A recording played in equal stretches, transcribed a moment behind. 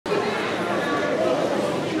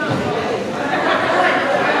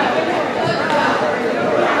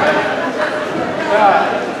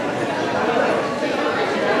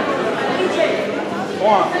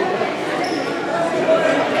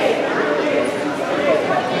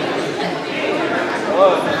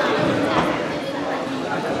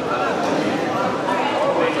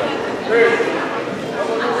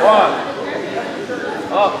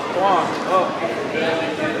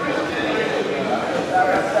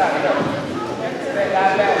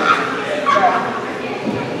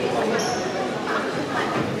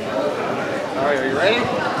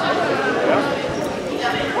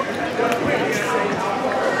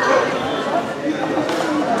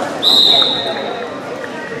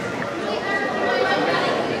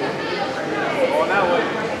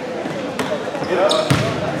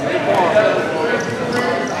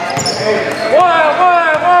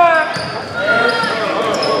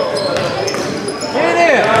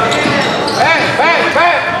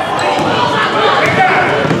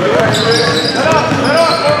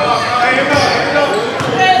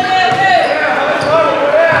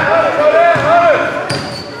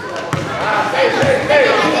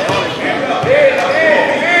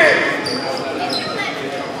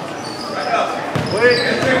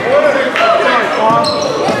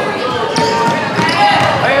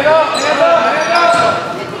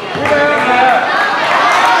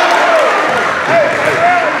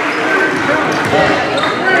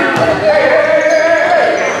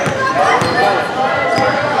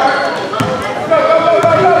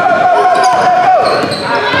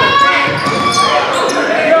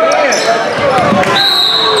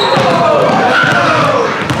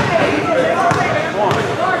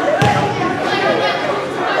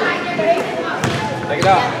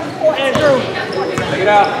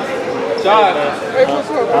Hey, what's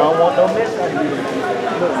up? I don't want no mess out of you.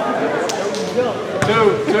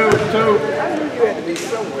 Two. I knew you had to be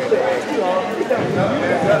somewhere.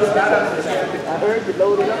 I heard you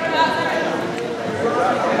loaded up.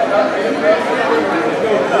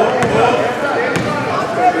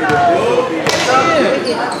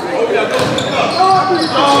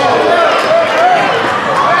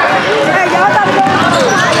 Hey, y'all gotta go.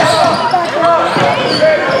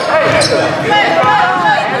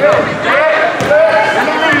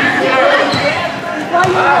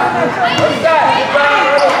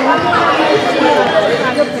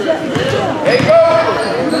 There you go.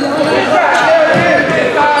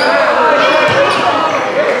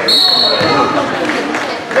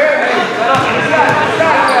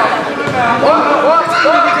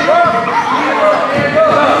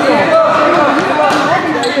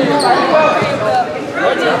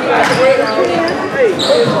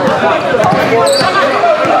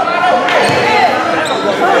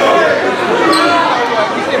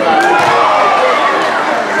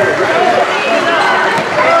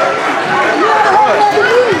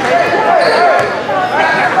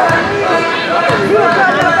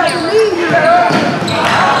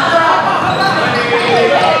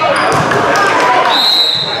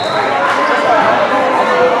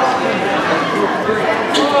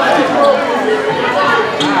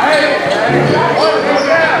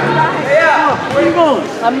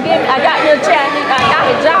 I got your check. I got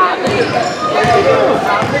a job.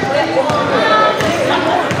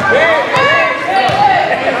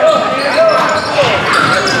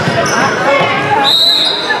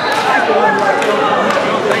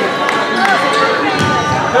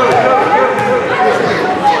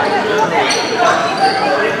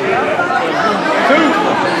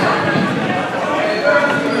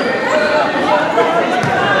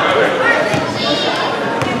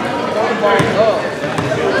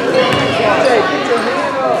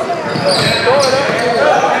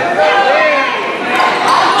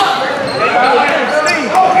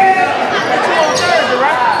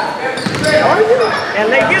 And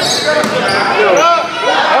they get you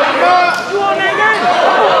on that game.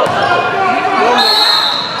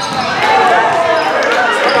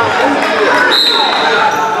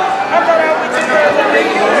 I thought I was just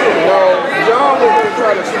no, John was going to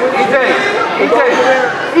try to switch.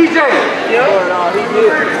 EJ. Yeah. But he did.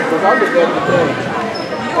 Because I'm just going to play.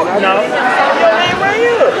 No. Your name right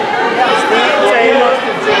here. Steve Taylor.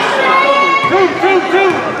 Two.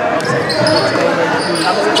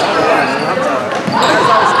 That's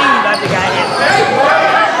on Steve, I think I had.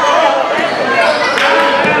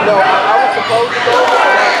 No, I was supposed to go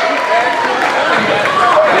there.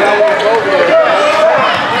 And I won't go there.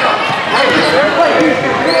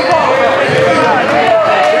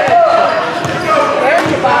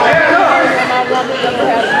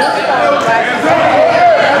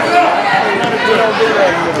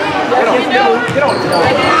 Get on.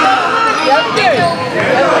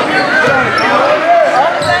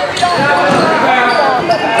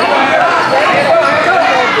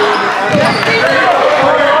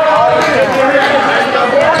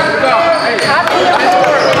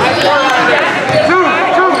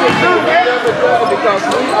 Because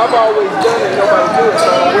I've always done it, nobody do it, so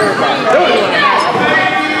I don't worry about it.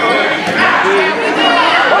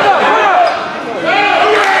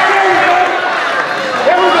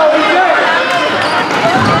 There we go, he's there.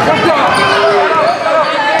 Let's go. Get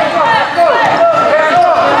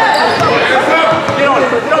on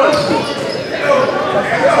it.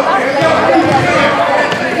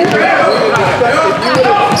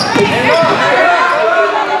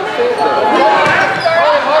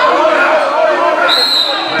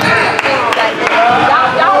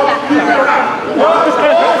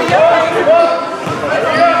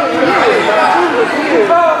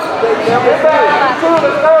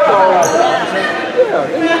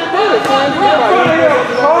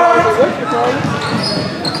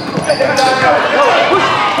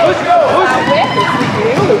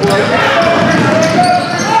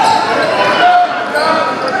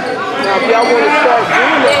 Now, if y'all want to start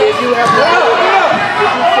doing it, then you have to do it.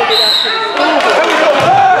 If you send it out to the school.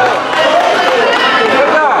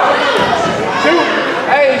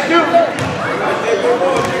 Shoot.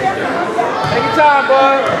 Take your time,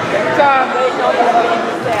 bud. Take your time.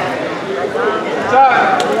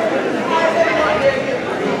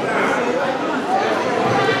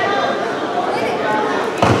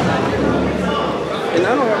 And I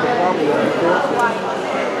don't have a problem with it,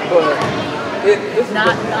 but it's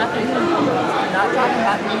not talking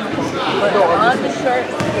about me, but on the shirt,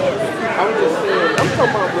 yes. I'm just saying, I'm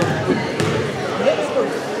talking about with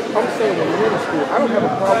hipsters. I'm saying in middle school, I don't have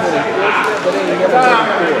a problem with enforcement, but it ain't never been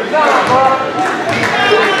enforced.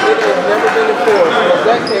 It has never been enforced. In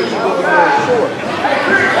that case, you need to wear short.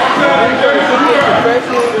 When you get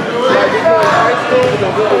professional, like you go in high school, you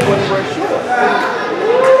know, people wouldn't wear short.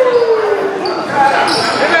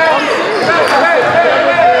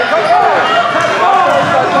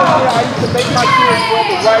 I used to make my kids wear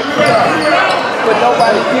the right stuff, but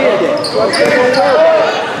nobody did that. So I said, don't worry about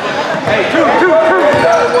it. Hey, two.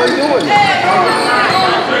 Nobody wasn't doing it.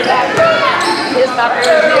 It's not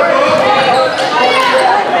very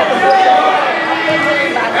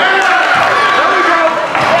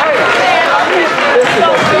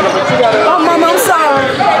Oh, Mom, I'm sorry.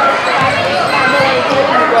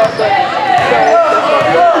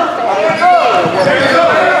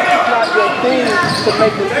 To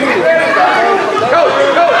make this music. Go!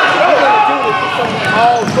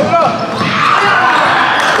 All put up.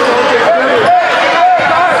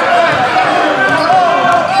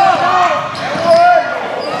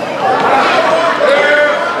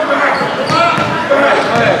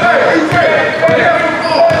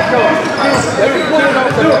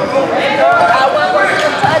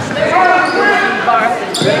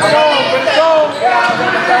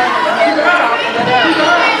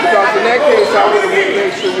 In that case, I would have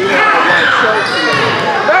made sure we had the right church.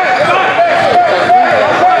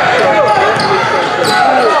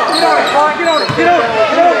 Get on it.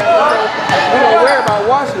 We don't worry about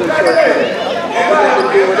washing the church. We can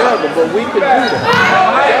do whatever, but we could do that.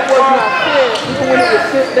 That was not fair, even when it was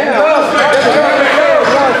sit down. That's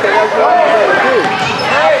one thing, that's what I was going to do.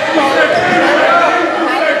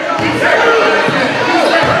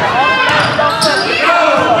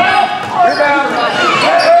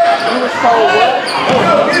 So what? Who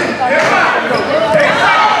told you that?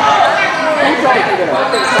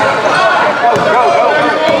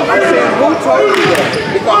 I'm saying, who told you that?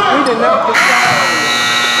 Because we did not decide.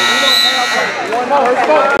 We don't have one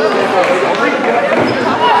person.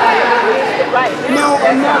 No,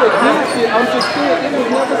 I'm not against it. I'm just saying it was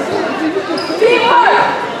never said.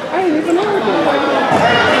 I ain't even heard them like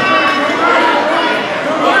that.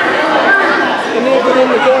 And then for them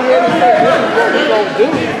to go ahead and say, this is what we're going to do,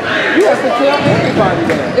 you have to tell everybody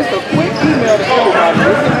that. It's a quick email to everybody.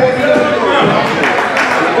 This is what we're going to do.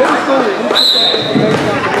 In middle school, we put that information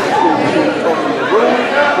out the middle school. We should talk in the room.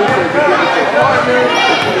 We should be with your partner.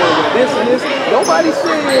 If you want to do this and this. Nobody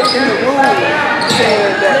said in the room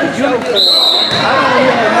saying that the uniform, I don't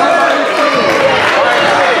remember nobody saying that.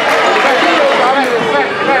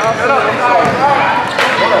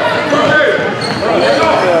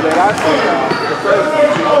 That I said the first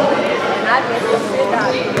and I just sit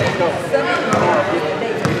down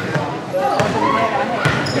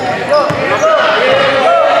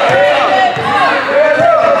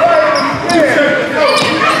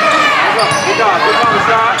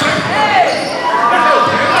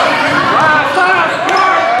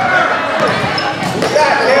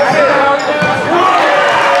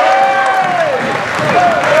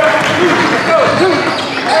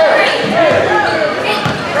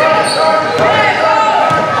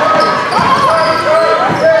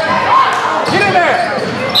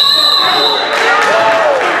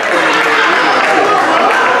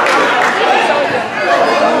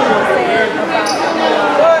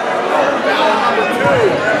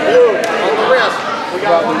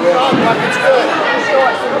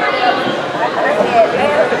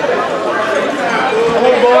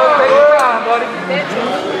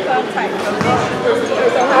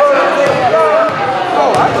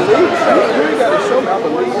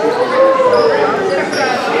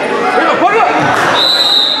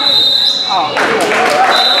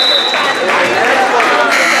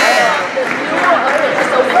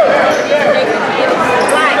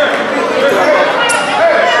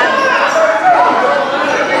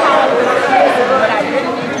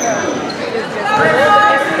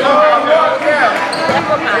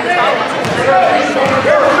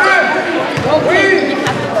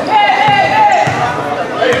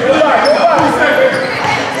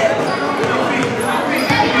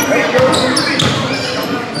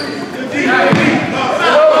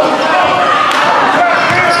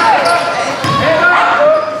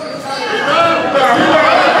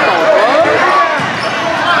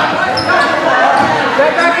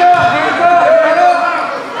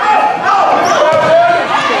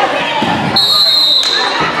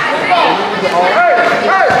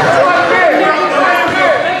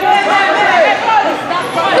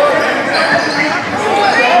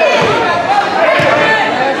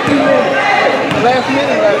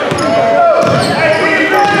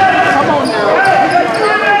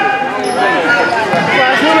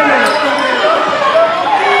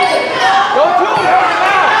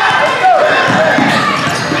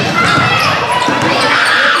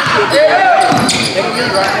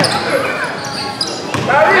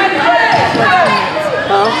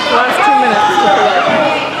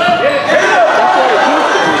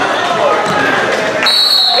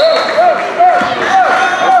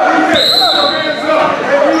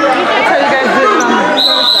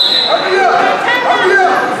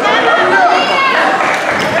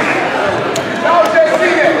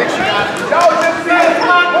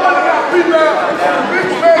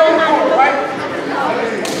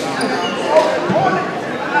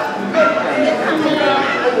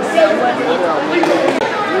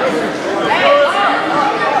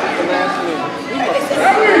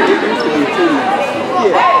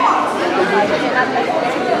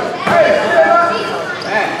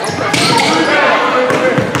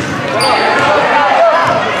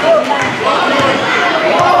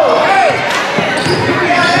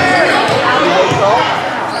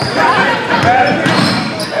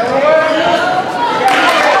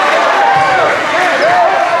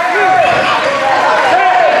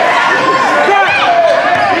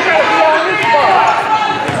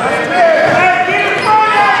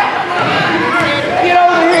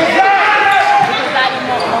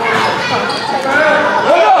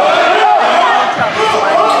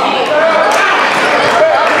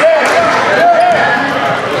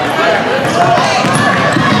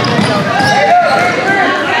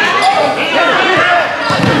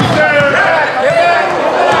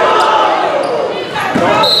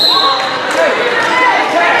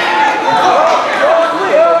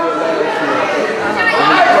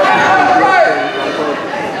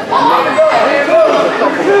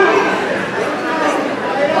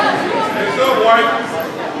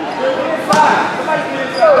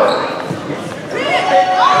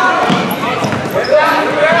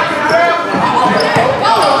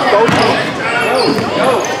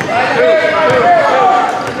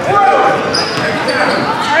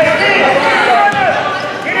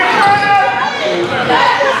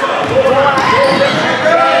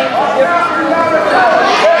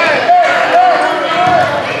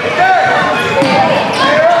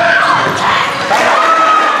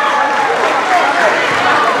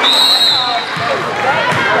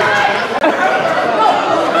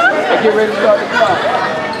Get ready to start the clock.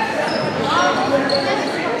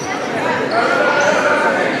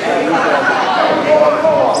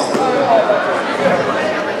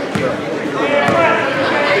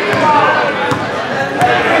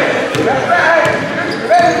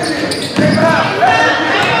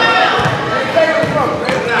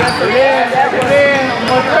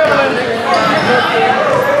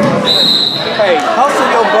 Hey, hustle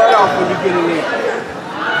your butt off when you get in there.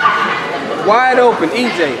 Wide open,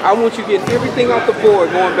 EJ. I want you to get everything off the board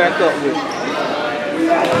going back up with you.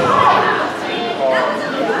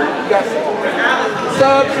 Got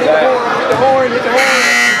subs, hit the horn, hit the horn.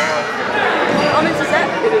 How much is that?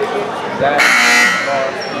 Hit it again. That.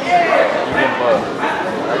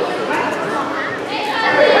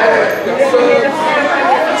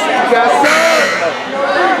 You got subs.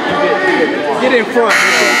 Get in front.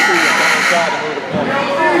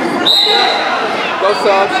 Go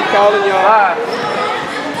subs, she calling y'all.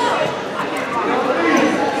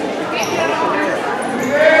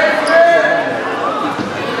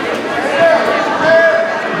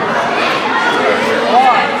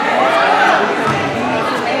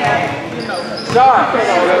 John,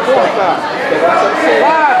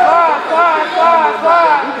 fly.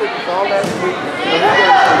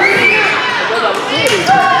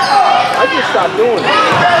 I just stopped doing it.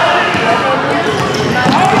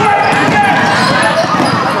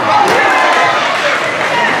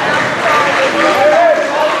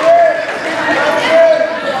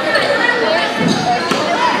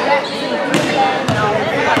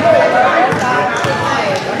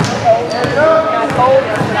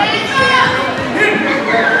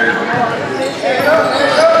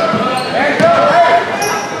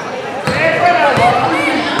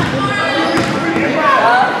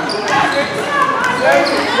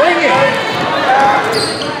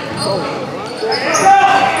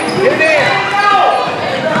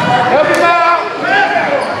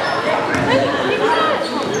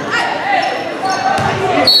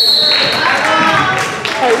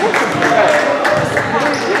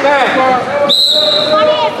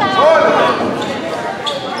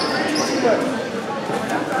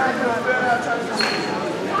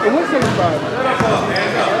 And what's in the five?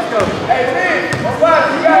 Let's go. Hey, man.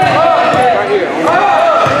 Right here.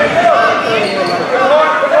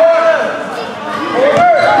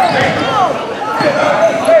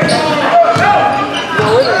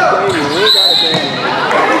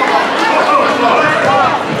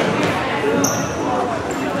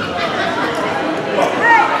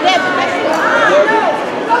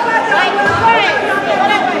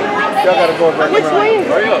 Y'all gotta go back. Which way?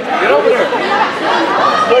 Hurry up. Get over there.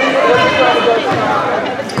 Where you trying to go?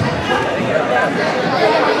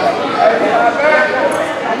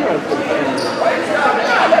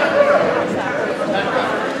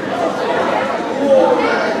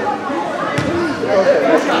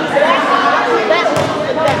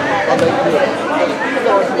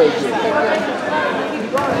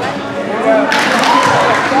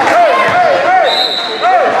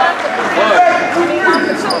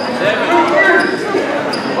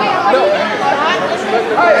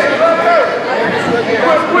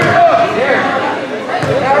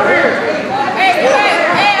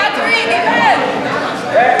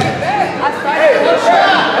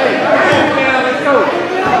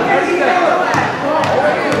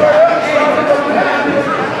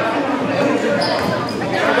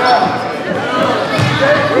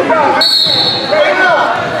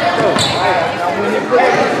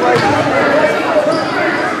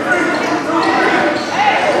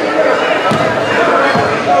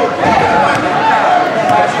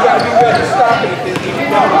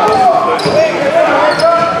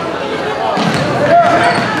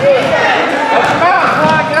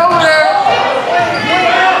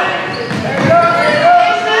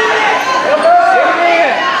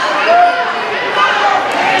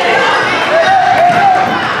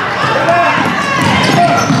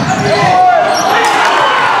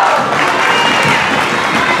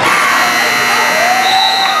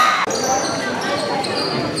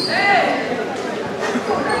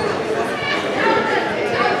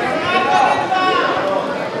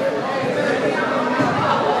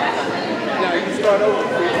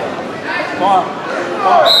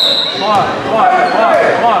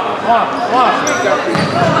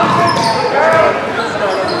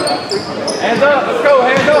 Hands up, let's go,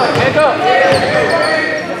 hands up, hands up.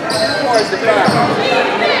 Towards the back.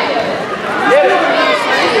 Get it.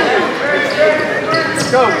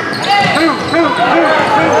 Let's go. Two.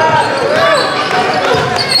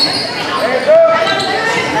 Hands up.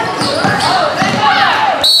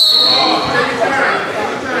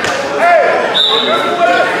 Hey.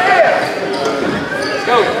 Let's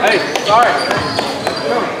go, hey. Hey,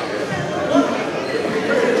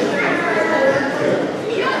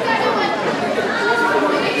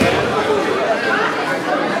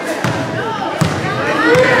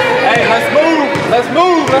 let's move. Let's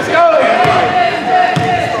move. Let's go.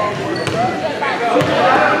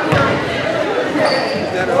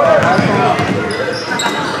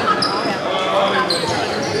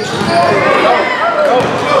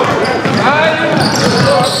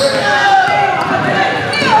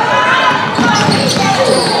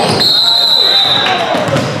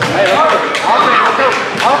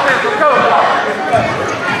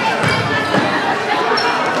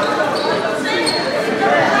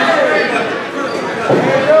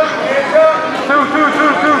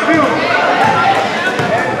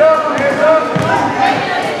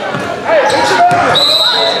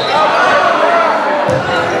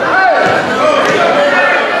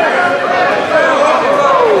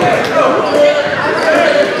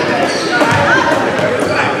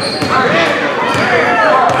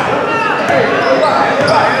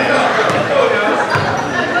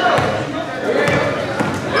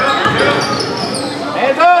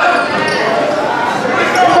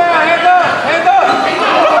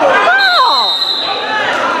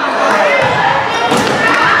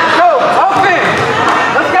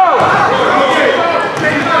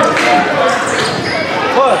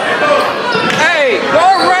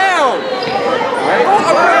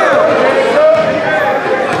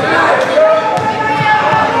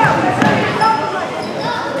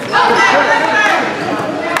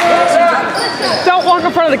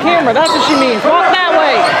 In front of the camera, that's what she means. Walk that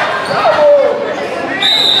way.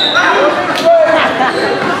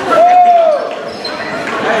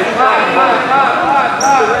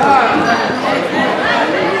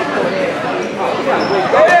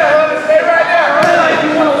 Stay right there. Like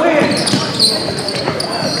you want to win.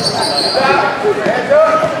 Hands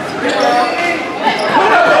up.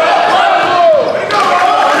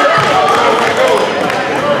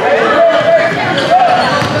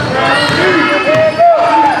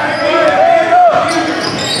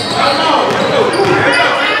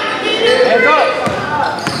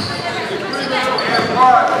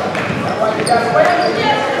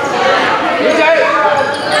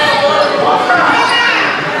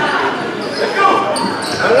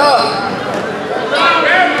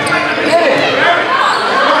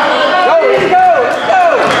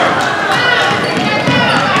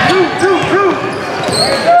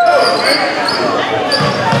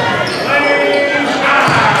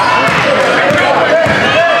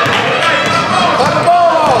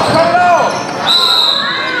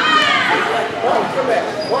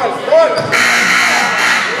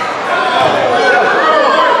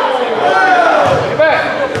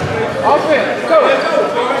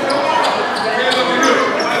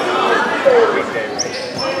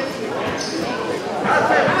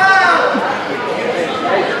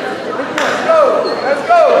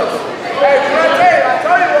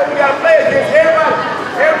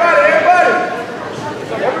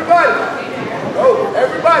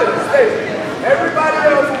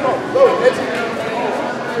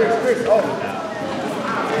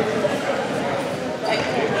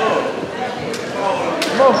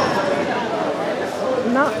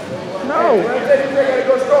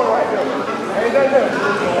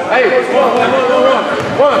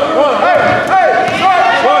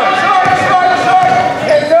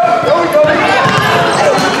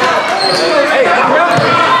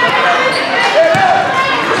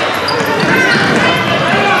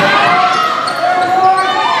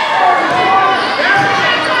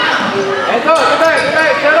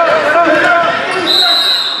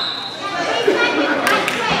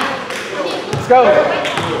 Go.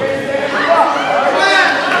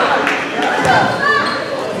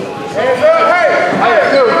 Hands up, hey! Hey,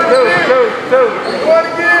 two.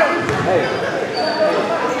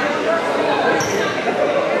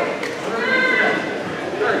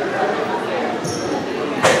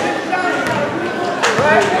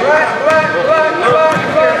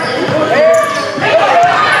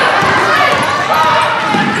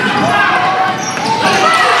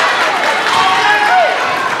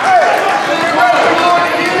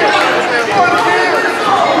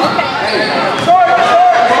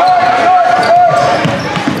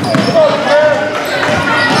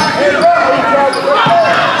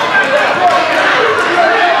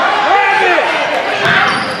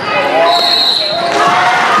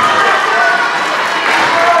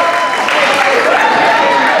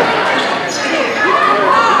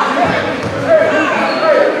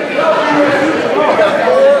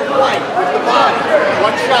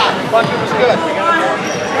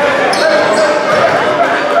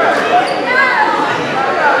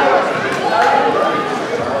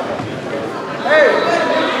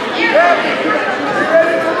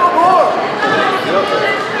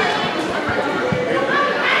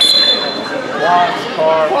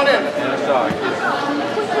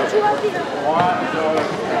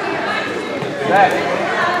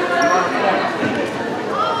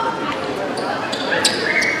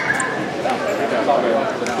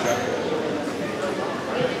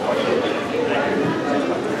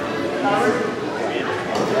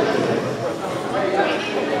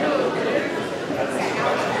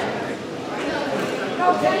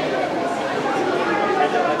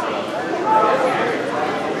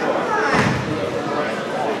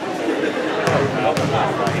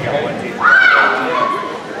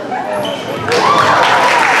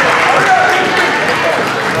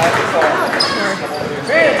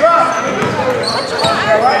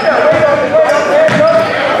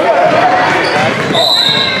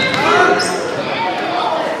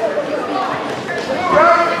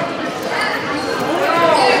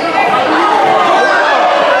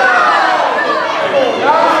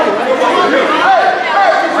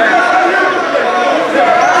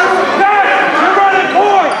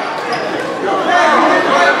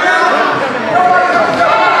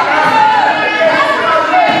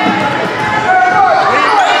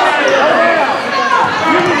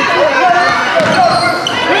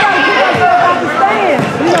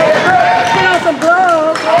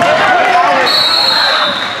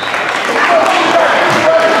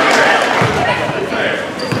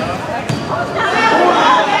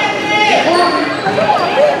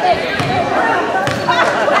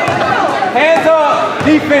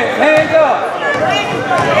 Defense, hands up.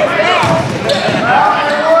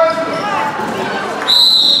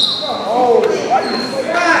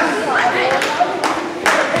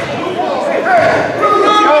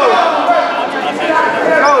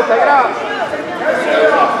 Let's go, take it out.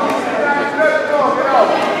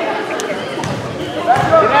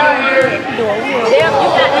 Get out of here. Damn, you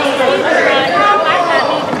got these feet to run. You might not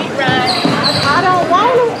need to be run. I don't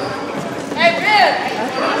want them. Hey, Bill.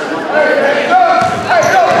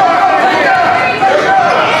 Hey, go.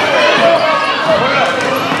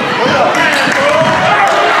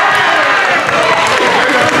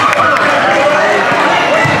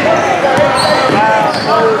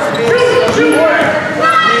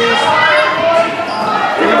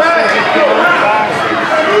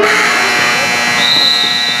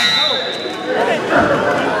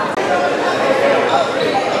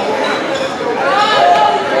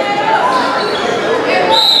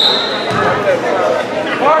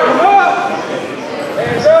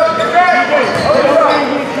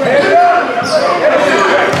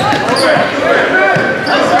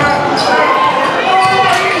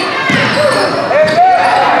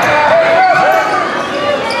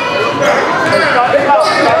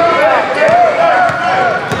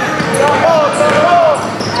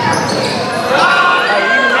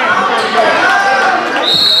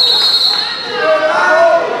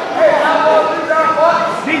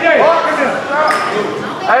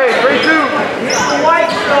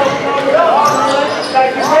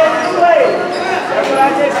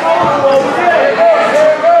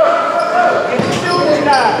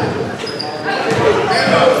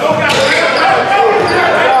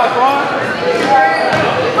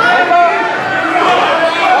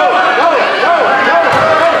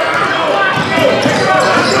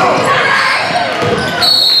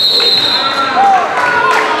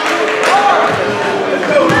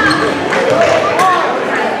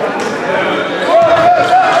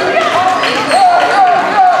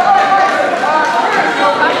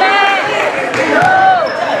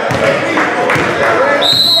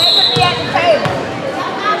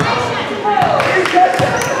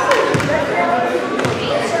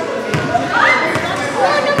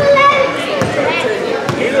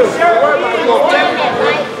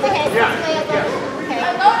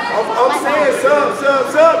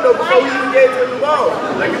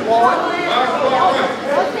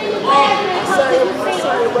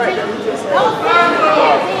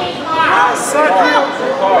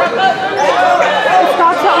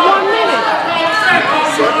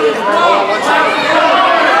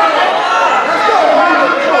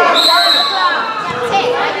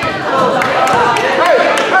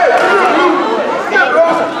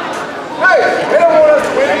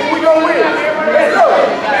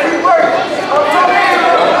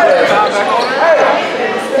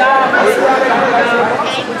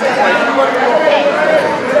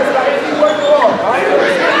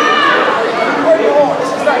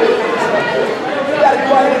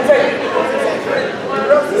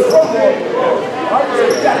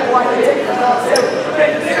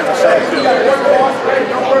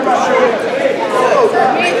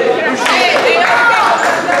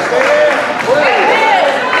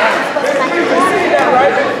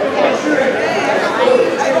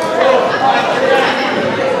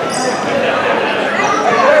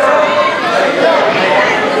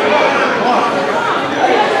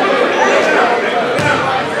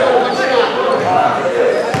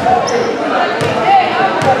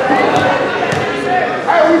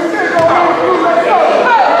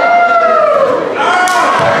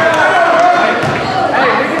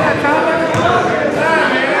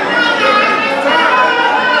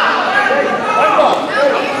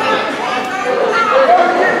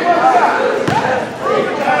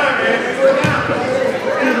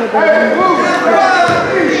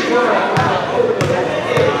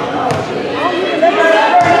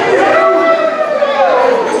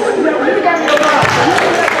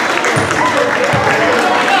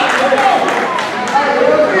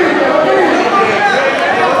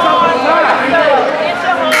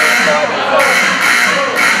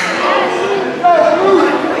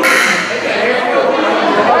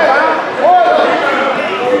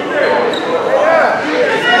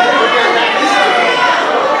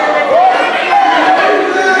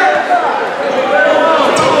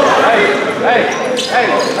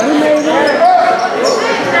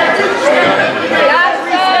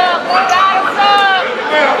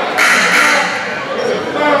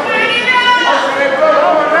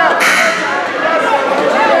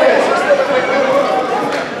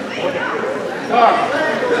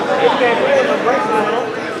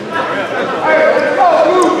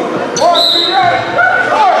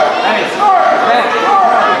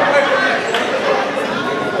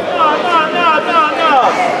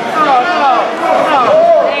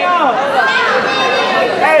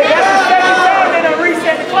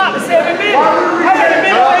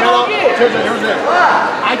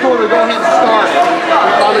 I told her to go ahead and start. We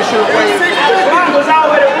probably should have waited. The clock was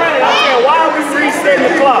already running. I said, why are we resetting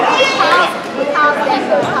the clock?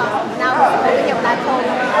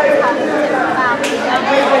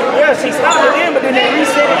 Yeah, she stopped it in, but then they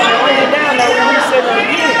reset it and ran it down. Now we reset it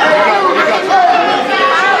again.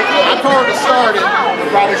 I told her to start it. We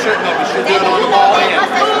probably shouldn't have. We should do it on the ball in.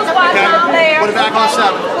 Okay? Put it back on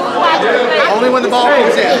 7. Only when the ball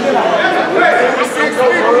comes in.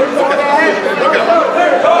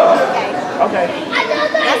 Okay.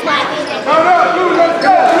 That's why I did that. No, let's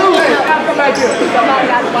go. Come back here. Somebody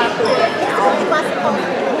got to watch through it. He was supposed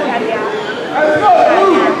to. Let's go.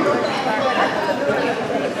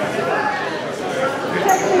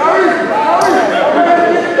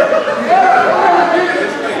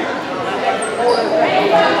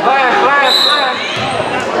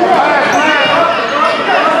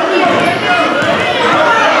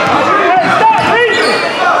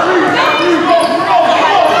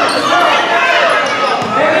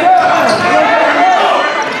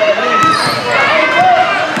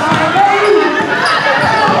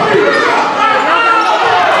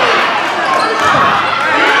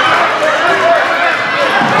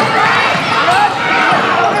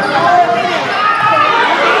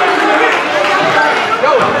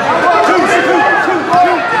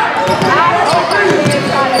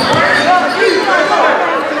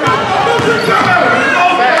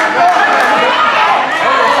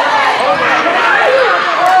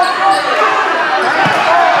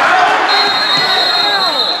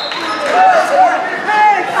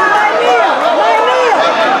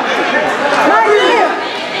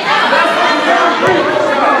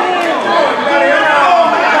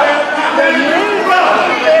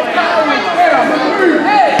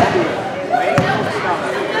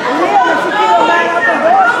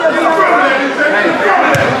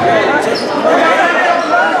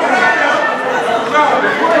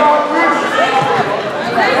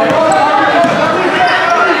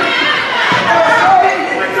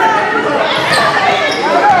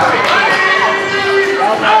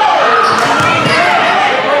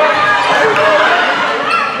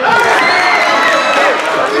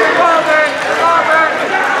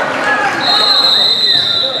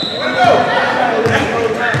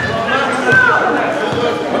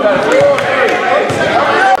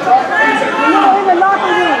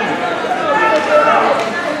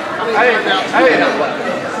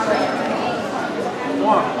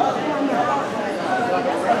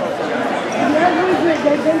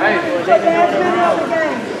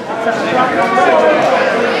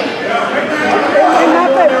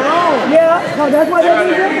 Yeah, no, that's what they've been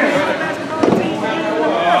doing.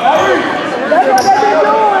 That's what they've been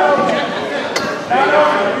doing.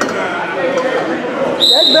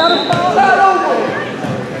 That's better fall that over.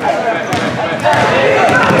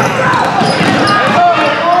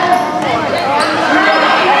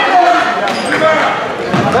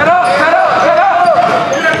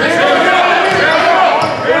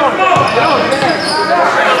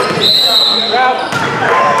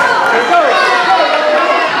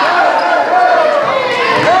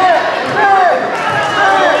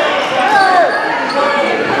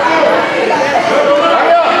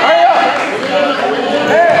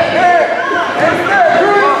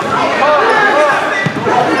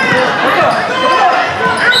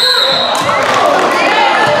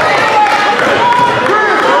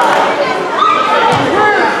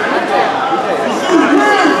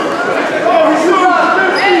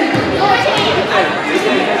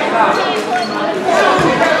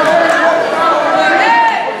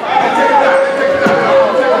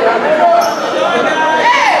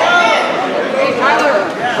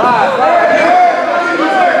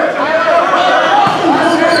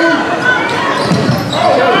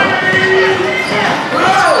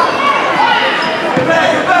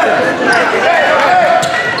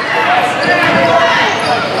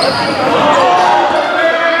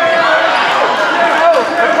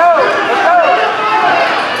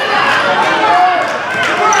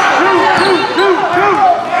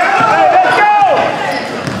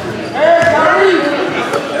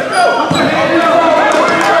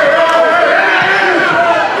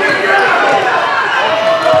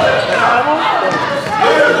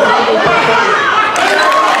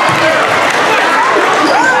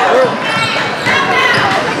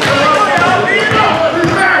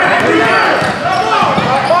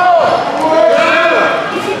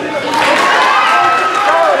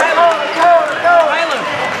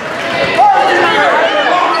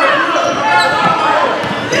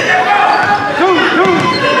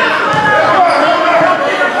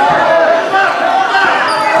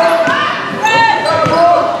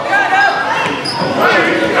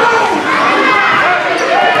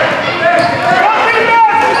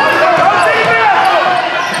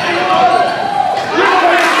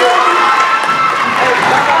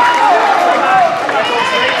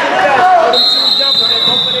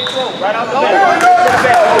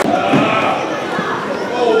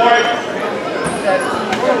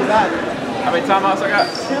 How many timeouts I got?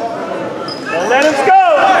 Don't let him go.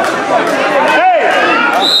 Hey.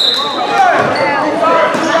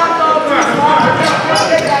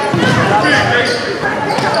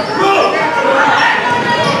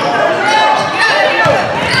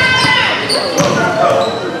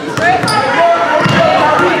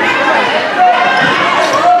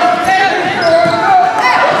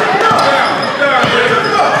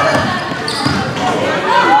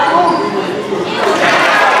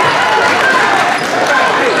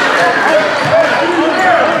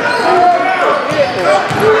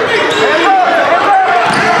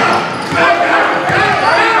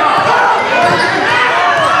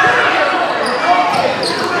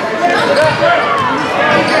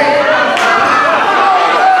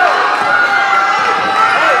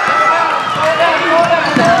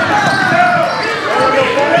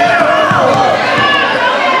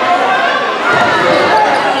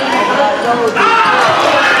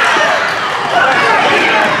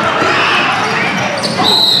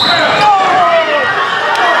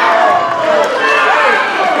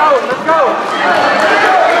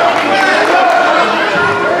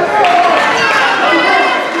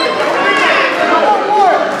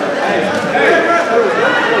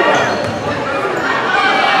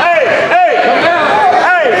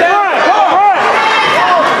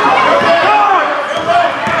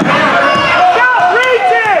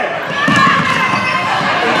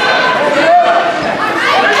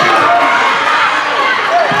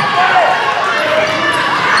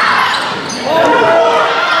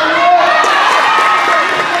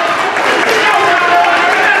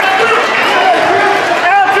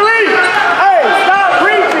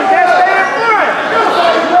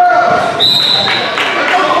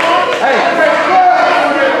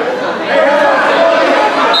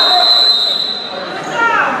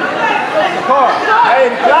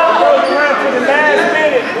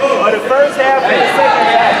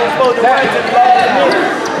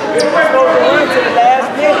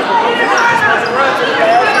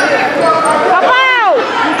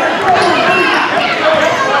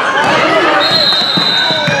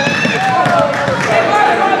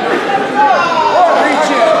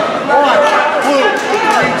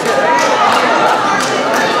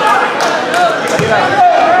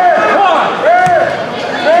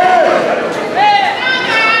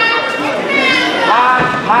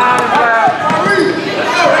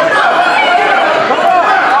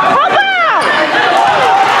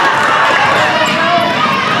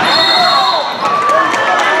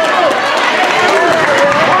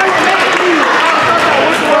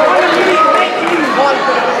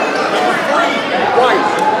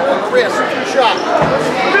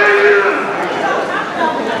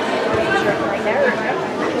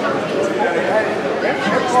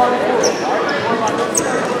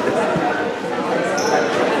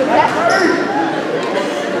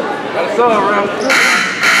 That's all, bro.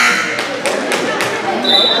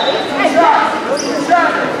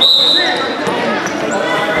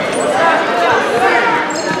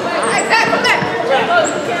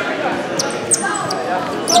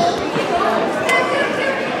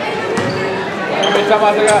 How many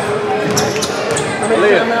timeouts I got? How many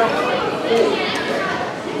timeouts?